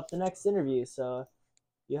queue up the next interview. So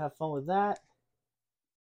you have fun with that,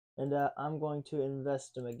 and I'm going to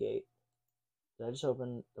investigate. Did I just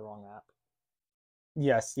open the wrong app?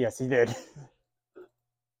 Yes, he did.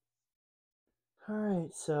 All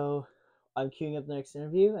right, so I'm queuing up the next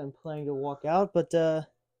interview and planning to walk out. But all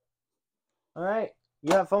right,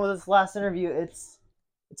 you have fun with this last interview. It's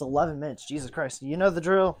 11 minutes. Jesus Christ, you know the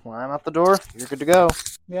drill. When I'm out the door, you're good to go.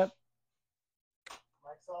 Yep.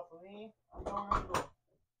 Mic's off for me. I'm going out the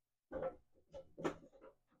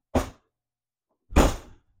door.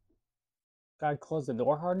 Gotta close the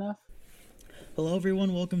door hard enough. Hello,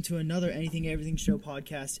 everyone. Welcome to another Anything Everything Show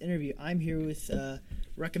podcast interview. I'm here with,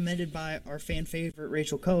 recommended by our fan favorite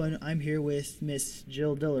Rachel Cohen. I'm here with Miss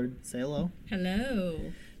Jill Dillard. Say hello.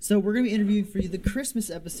 Hello. So we're going to be interviewing for you the Christmas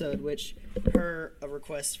episode, which, per a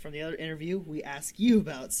request from the other interview, we ask you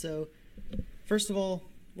about. So, first of all,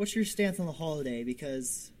 what's your stance on the holiday?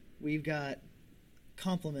 Because we've got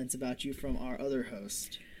compliments about you from our other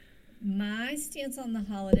host. My stance on the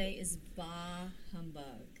holiday is bah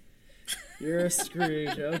humbug. You're a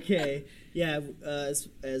Scrooge. Okay. Yeah, as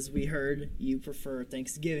we heard, you prefer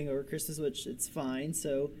Thanksgiving over Christmas, which it's fine.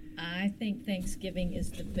 So I think Thanksgiving is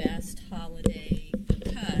the best holiday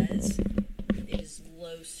because it is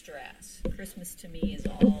low stress. Christmas to me is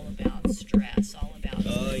all about stress, all about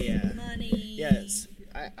money. Yes.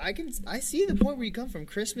 I see the point where you come from.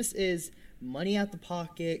 Christmas is money out the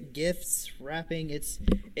pocket, gifts, wrapping.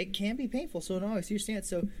 It can be painful. So no, I see your stance.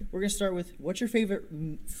 So we're gonna start with what's your favorite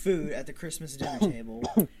food at the Christmas dinner table,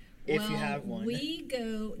 if you have one. We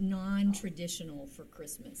go non-traditional for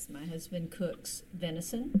Christmas. My husband cooks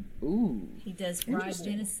venison. Ooh. He does fried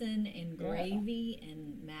venison and gravy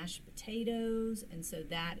and mashed potatoes, and so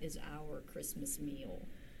that is our Christmas meal.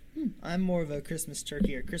 I'm more of a Christmas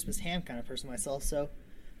turkey or Christmas ham kind of person myself. So.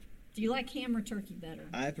 Do you like ham or turkey better?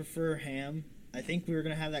 I prefer ham. I think we were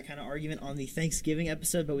going to have that kind of argument on the Thanksgiving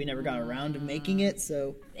episode, but we never got around to making it,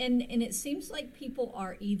 so... And it seems like people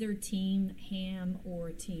are either team ham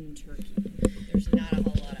or team turkey. There's not a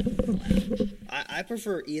whole lot of overlap. I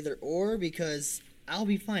prefer either or because I'll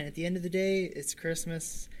be fine. At the end of the day, it's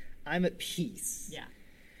Christmas. I'm at peace. Yeah.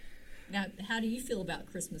 Now, how do you feel about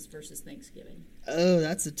Christmas versus Thanksgiving? Oh,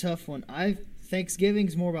 that's a tough one.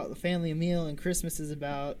 Thanksgiving's more about the family meal, and Christmas is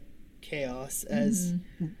about chaos.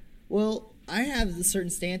 Well, I have a certain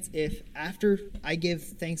stance. If after I give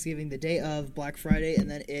Thanksgiving the day of Black Friday, and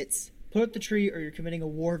then it's put up the tree or you're committing a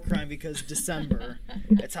war crime because December.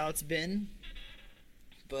 That's how it's been.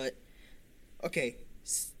 But, okay,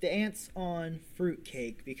 stance on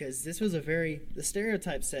fruitcake, because this was the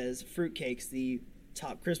stereotype says fruitcake's the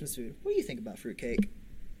top Christmas food. What do you think about fruitcake?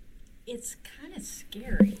 It's kind of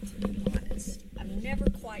scary, to be honest. I've never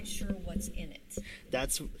quite quite sure what's in it.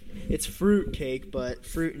 It's fruit cake, but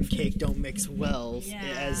fruit and cake don't mix well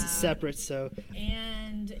as separate. So.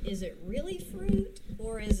 And is it really fruit,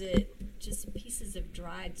 or is it just pieces of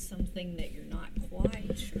dried something that you're not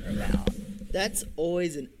quite sure about? That's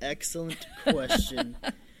always an excellent question.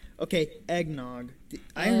 Okay, eggnog.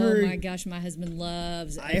 My gosh, my husband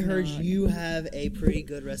loves eggnog. I heard you have a pretty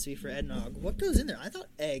good recipe for eggnog. What goes in there? I thought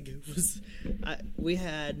egg was... we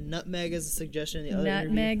had nutmeg as a suggestion in the other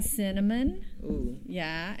Nutmeg, cinnamon. Ooh.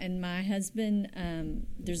 Yeah, and my husband,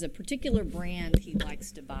 there's a particular brand he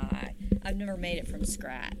likes to buy. I've never made it from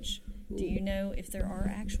scratch. Ooh. Do you know if there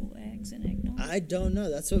are actual eggs in eggnog? I don't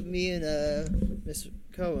know. That's what me and Miss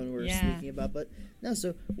Cohen were speaking about. But no,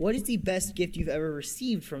 so what is the best gift you've ever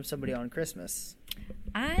received from somebody on Christmas?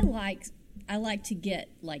 I like to get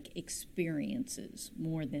like experiences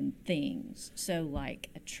more than things. So like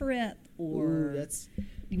a trip, or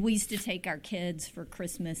we used to take our kids for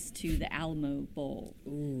Christmas to the Alamo Bowl.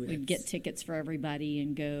 We'd get tickets for everybody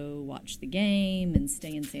and go watch the game and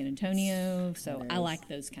stay in San Antonio. So nice. I like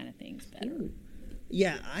those kind of things better. Ooh.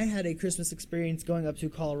 Yeah, I had a Christmas experience going up to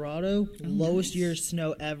Colorado. Lowest year of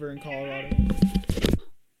snow ever in Colorado.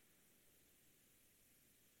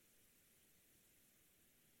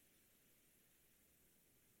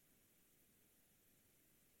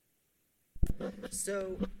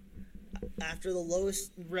 So, after the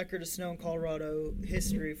lowest record of snow in Colorado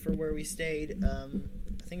history for where we stayed, I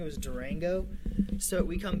think it was Durango. So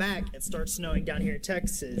we come back, it starts snowing down here in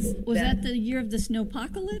Texas. Was that the year of the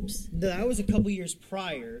snowpocalypse? That was a couple years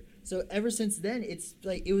prior. So ever since then, it's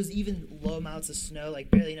like it was even low amounts of snow,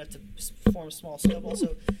 like barely enough to form a small snowball.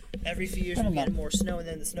 So every few years we get more snow, and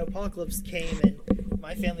then the snowpocalypse came, and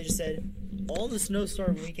my family just said, all the snow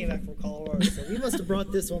started when we came back from Colorado, so we must have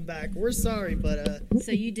brought this one back. We're sorry, but...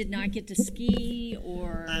 So you did not get to ski,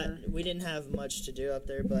 or... we didn't have much to do up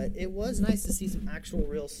there, but it was nice to see some actual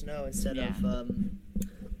real snow instead of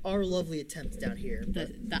our lovely attempts down here.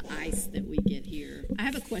 The ice that we get here. I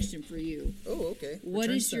have a question for you. Oh, okay. What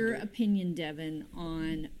is your opinion, Devin,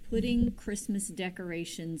 on putting Christmas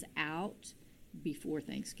decorations out before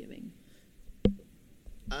Thanksgiving?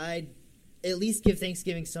 I at least give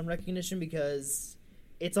Thanksgiving some recognition because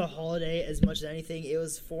it's a holiday as much as anything. It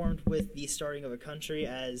was formed with the starting of a country,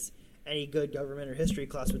 as any good government or history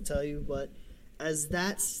class would tell you. But as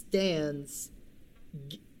that stands,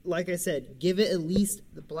 like I said, give it at least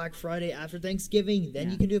the Black Friday after Thanksgiving, then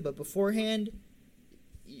you can do it. But beforehand,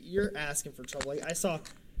 you're asking for trouble. Like I saw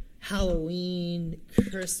Halloween,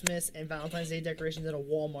 Christmas, and Valentine's Day decorations at a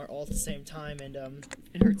Walmart all at the same time, and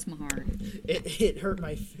it hurts my heart. It hurt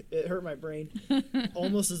my brain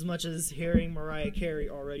almost as much as hearing Mariah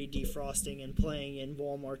Carey already defrosting and playing in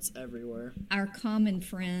Walmarts everywhere. Our common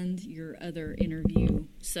friend, your other interview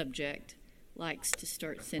subject, likes to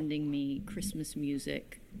start sending me Christmas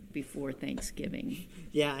music before Thanksgiving.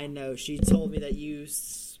 Yeah, I know. She told me that you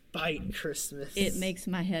spite Christmas. It makes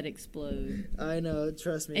my head explode. I know,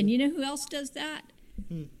 trust me. And you know who else does that?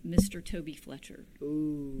 Mr. Toby Fletcher.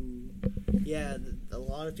 Ooh. Yeah, a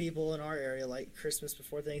lot of people in our area like Christmas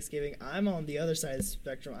before Thanksgiving. I'm on the other side of the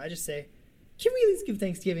spectrum. I just say, can we at least give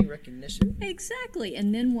Thanksgiving recognition? Exactly.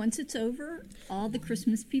 And then once it's over, all the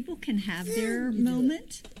Christmas people can have their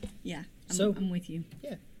moment. Yeah, I'm with you.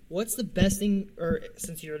 Yeah. What's the best thing, or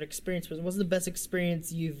since you're an experienced person, what's the best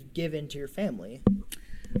experience you've given to your family?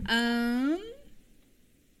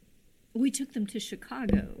 We took them to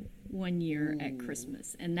Chicago one year at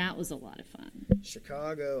Christmas, and that was a lot of fun.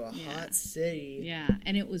 Chicago, a hot city. Yeah,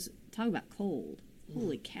 and it was, talk about cold.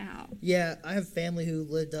 Holy cow. Yeah, I have family who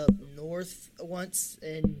lived up north once,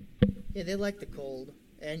 and yeah, they like the cold.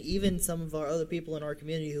 And even some of our other people in our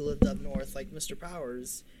community who lived up north, like Mr.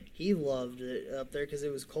 Powers, he loved it up there because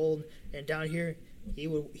it was cold. And down here,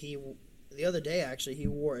 the other day, actually, he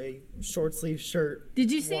wore a short-sleeve shirt.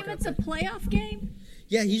 Did you see him at the playoff game?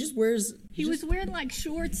 Yeah, he just wears... He was wearing, like,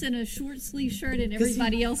 shorts and a short-sleeve shirt, and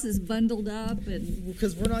everybody else is bundled up.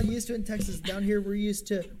 Because we're not used to it in Texas. Down here, we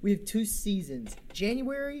have 2 seasons,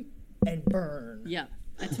 January and burn. Yeah,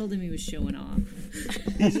 I told him he was showing off.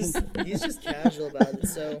 he's just casual about it,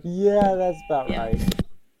 so... Yeah, that's about right.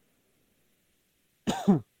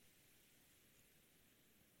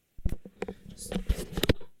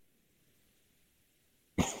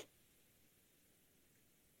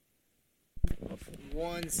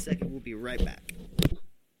 One second, we'll be right back.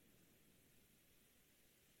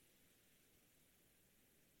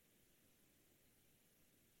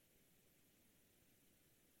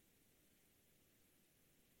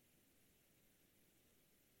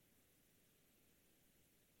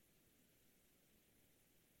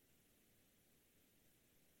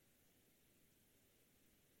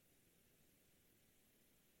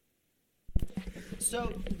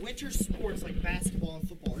 So, winter sports like basketball and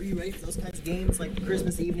football, are you ready for those kinds of games, like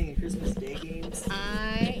Christmas evening and Christmas Day games?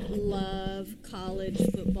 I love college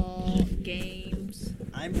football games.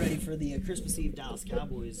 I'm ready for the Christmas Eve Dallas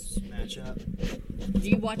Cowboys matchup. Do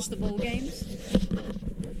you watch the bowl games?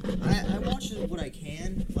 I watch what I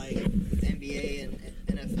can, like NBA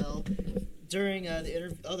and NFL. During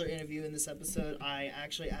the other interview in this episode, I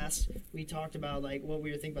actually we talked about like what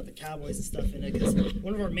we were thinking about the Cowboys and stuff in it, because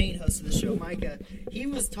one of our main hosts of the show, Micah, he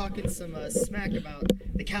was talking some smack about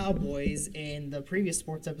the Cowboys in the previous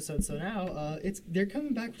sports episode. So now they're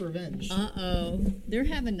coming back for revenge. They're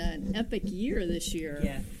having an epic year this year.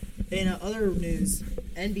 Yeah. In other news,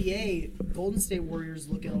 NBA, Golden State Warriors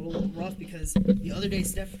looking a little rough because the other day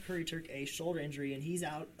Steph Curry took a shoulder injury and he's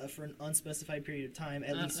out for an unspecified period of time,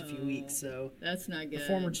 at least a few weeks. So that's not good. The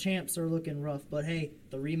former champs are looking rough, but hey,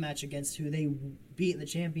 the rematch against who they beat in the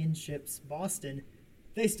championships, Boston,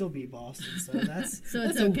 they still beat Boston. So that's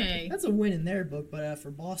okay. That's a win in their book. But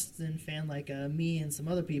for Boston fan like me and some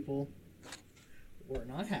other people, we're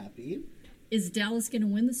not happy. Is Dallas going to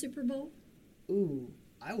win the Super Bowl? Ooh.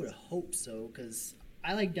 I would hope so, because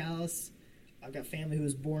I like Dallas. I've got family who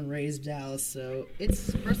was born and raised Dallas, so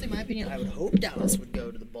it's personally my opinion. I would hope Dallas would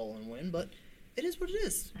go to the bowl and win, but it is what it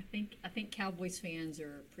is. I think Cowboys fans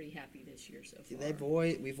are pretty happy this year so far.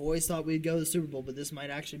 We've always thought we'd go to the Super Bowl, but this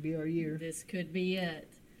might actually be our year. This could be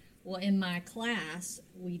it. Well, in my class,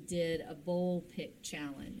 we did a bowl pick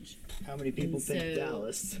challenge. How many people picked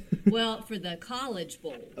Dallas? Well, for the college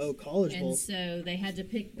bowls. Oh, college bowls. And so they had to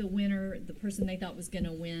pick the winner, the person they thought was going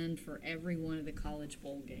to win for every one of the college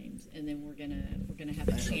bowl games, and then we're gonna have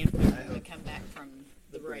a champion to come back from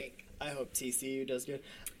the break. I hope TCU does good.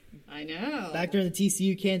 I know. Back during the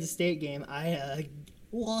TCU Kansas State game, I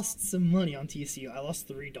lost some money on TCU. I lost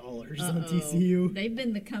 $3 on TCU. They've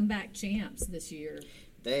been the comeback champs this year.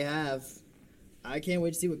 They have. I can't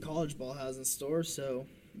wait to see what college ball has in store, so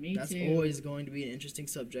that's always going to be an interesting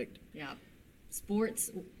subject. Yeah.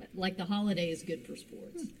 Sports, like the holiday, is good for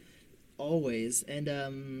sports. Always.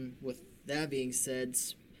 And with that being said,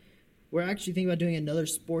 we're actually thinking about doing another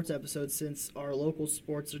sports episode since our local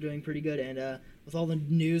sports are doing pretty good. And with all the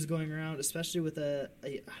news going around, especially with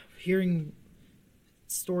hearing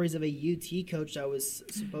stories of a UT coach that was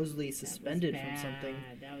supposedly suspended from something.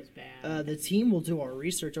 That was bad. The team will do our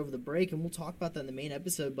research over the break, and we'll talk about that in the main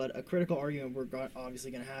episode. But a critical argument we're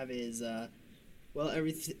obviously going to have is,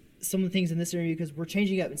 some of the things in this interview, because we're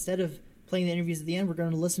changing up. Instead of playing the interviews at the end, we're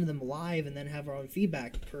going to listen to them live and then have our own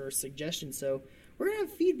feedback per suggestion. So we're going to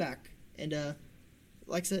have feedback. And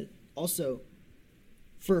like I said, also,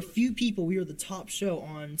 for a few people, we are the top show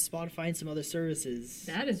on Spotify and some other services.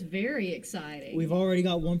 That is very exciting. We've already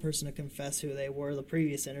got one person to confess who they were the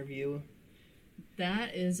previous interview.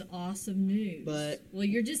 That is awesome news. Well,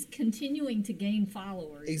 you're just continuing to gain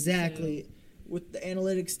followers. Exactly. So. With the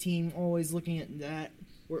analytics team always looking at that,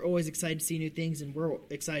 we're always excited to see new things, and we're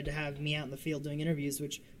excited to have me out in the field doing interviews,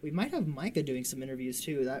 which we might have Micah doing some interviews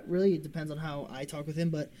too. That really depends on how I talk with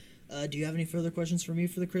him, but do you have any further questions for me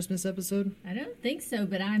for the Christmas episode? I don't think so,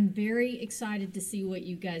 but I'm very excited to see what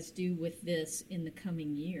you guys do with this in the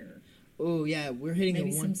coming year. Oh, yeah, we're hitting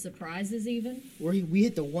maybe some surprises even? We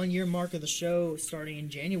hit the 1 year mark of the show starting in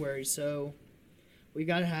January, so we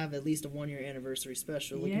got to have at least a 1 year anniversary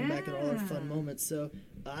special looking back at all our fun moments. So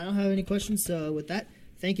I don't have any questions, so with that,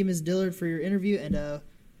 thank you, Ms. Dillard, for your interview, and,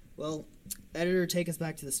 editor, take us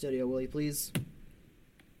back to the studio, will you please?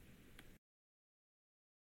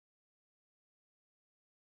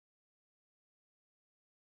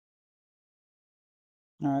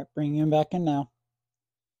 All right, bring him back in now.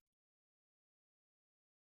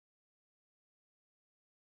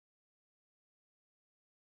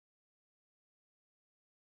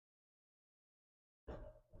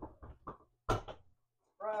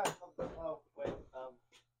 Right. Oh, wait.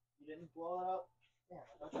 You didn't blow it up? Damn, I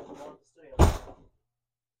thought you were blowing the studio.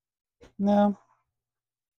 No.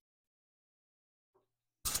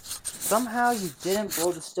 Somehow you didn't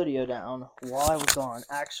blow the studio down while I was gone,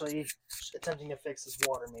 actually attempting to fix this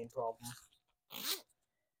water main problem.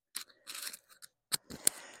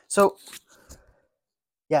 So,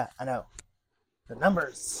 yeah, I know. The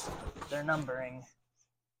numbers. They're numbering.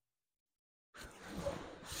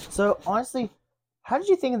 So, honestly, how did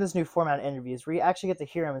you think of this new format of interviews where you actually get to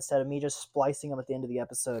hear them instead of me just splicing them at the end of the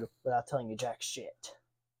episode without telling you jack shit?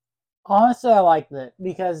 Honestly, I like that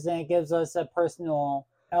because then it gives us a personal...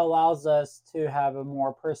 It allows us to have a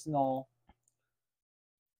more personal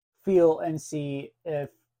feel and see if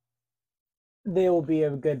they will be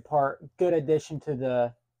a good addition to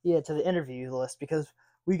the interview list, because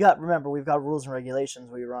we've got rules and regulations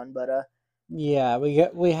we run, but Yeah, we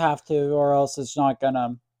have to, or else it's not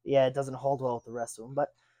gonna. Yeah, it doesn't hold well with the rest of them. But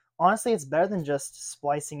honestly, it's better than just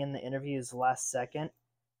splicing in the interviews last second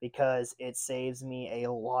because it saves me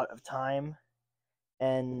a lot of time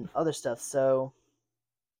and other stuff. So,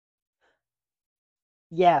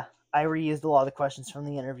 yeah, I reused a lot of the questions from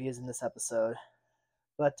the interviews in this episode.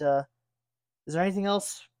 But is there anything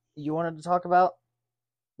else you wanted to talk about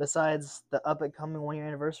besides the up and coming 1 year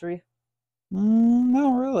anniversary?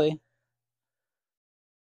 Not really.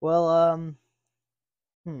 Well,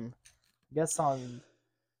 guess on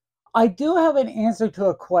I do have an answer to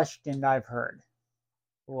a question I've heard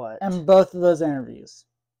what? in both of those interviews.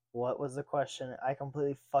 What was the question? I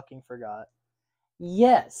completely fucking forgot.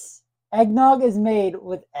 Yes, eggnog is made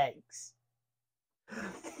with eggs.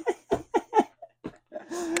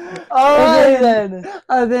 And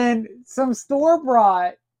then some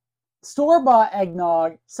store-bought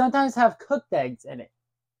eggnog sometimes have cooked eggs in it,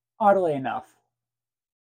 oddly enough.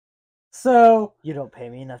 So You don't pay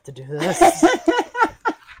me enough to do this.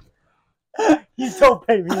 You don't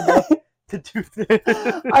pay me enough to do this.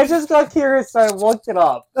 I just got curious, so I looked it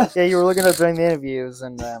up. Yeah, you were looking up during the interviews,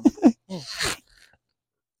 and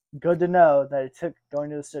good to know that it took going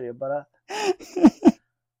to the studio. But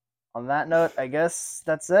on that note, I guess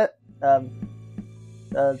that's it.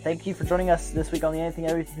 Thank you for joining us this week on the Anything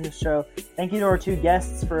Everything Show. Thank you to our 2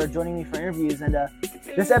 guests for joining me for interviews. And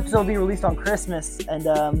this episode will be released on Christmas. And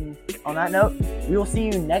on that note, we will see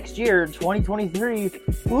you next year, 2023.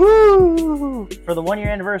 Woo! For the 1 year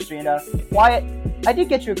anniversary. And Wyatt, I did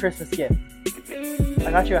get you a Christmas gift.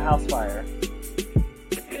 I got you a house fire.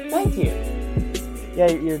 Thank you. Yeah,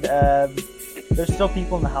 there's still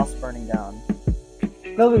people in the house burning down.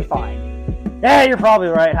 They'll be fine. Yeah, you're probably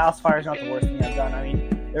right. House fire's not the worst thing I've done. I mean,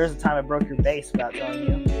 there was a time I broke your bass without telling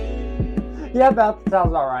you. Yeah, that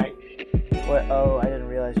sounds alright. What? Oh, I didn't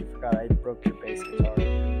realize you forgot I broke your bass guitar.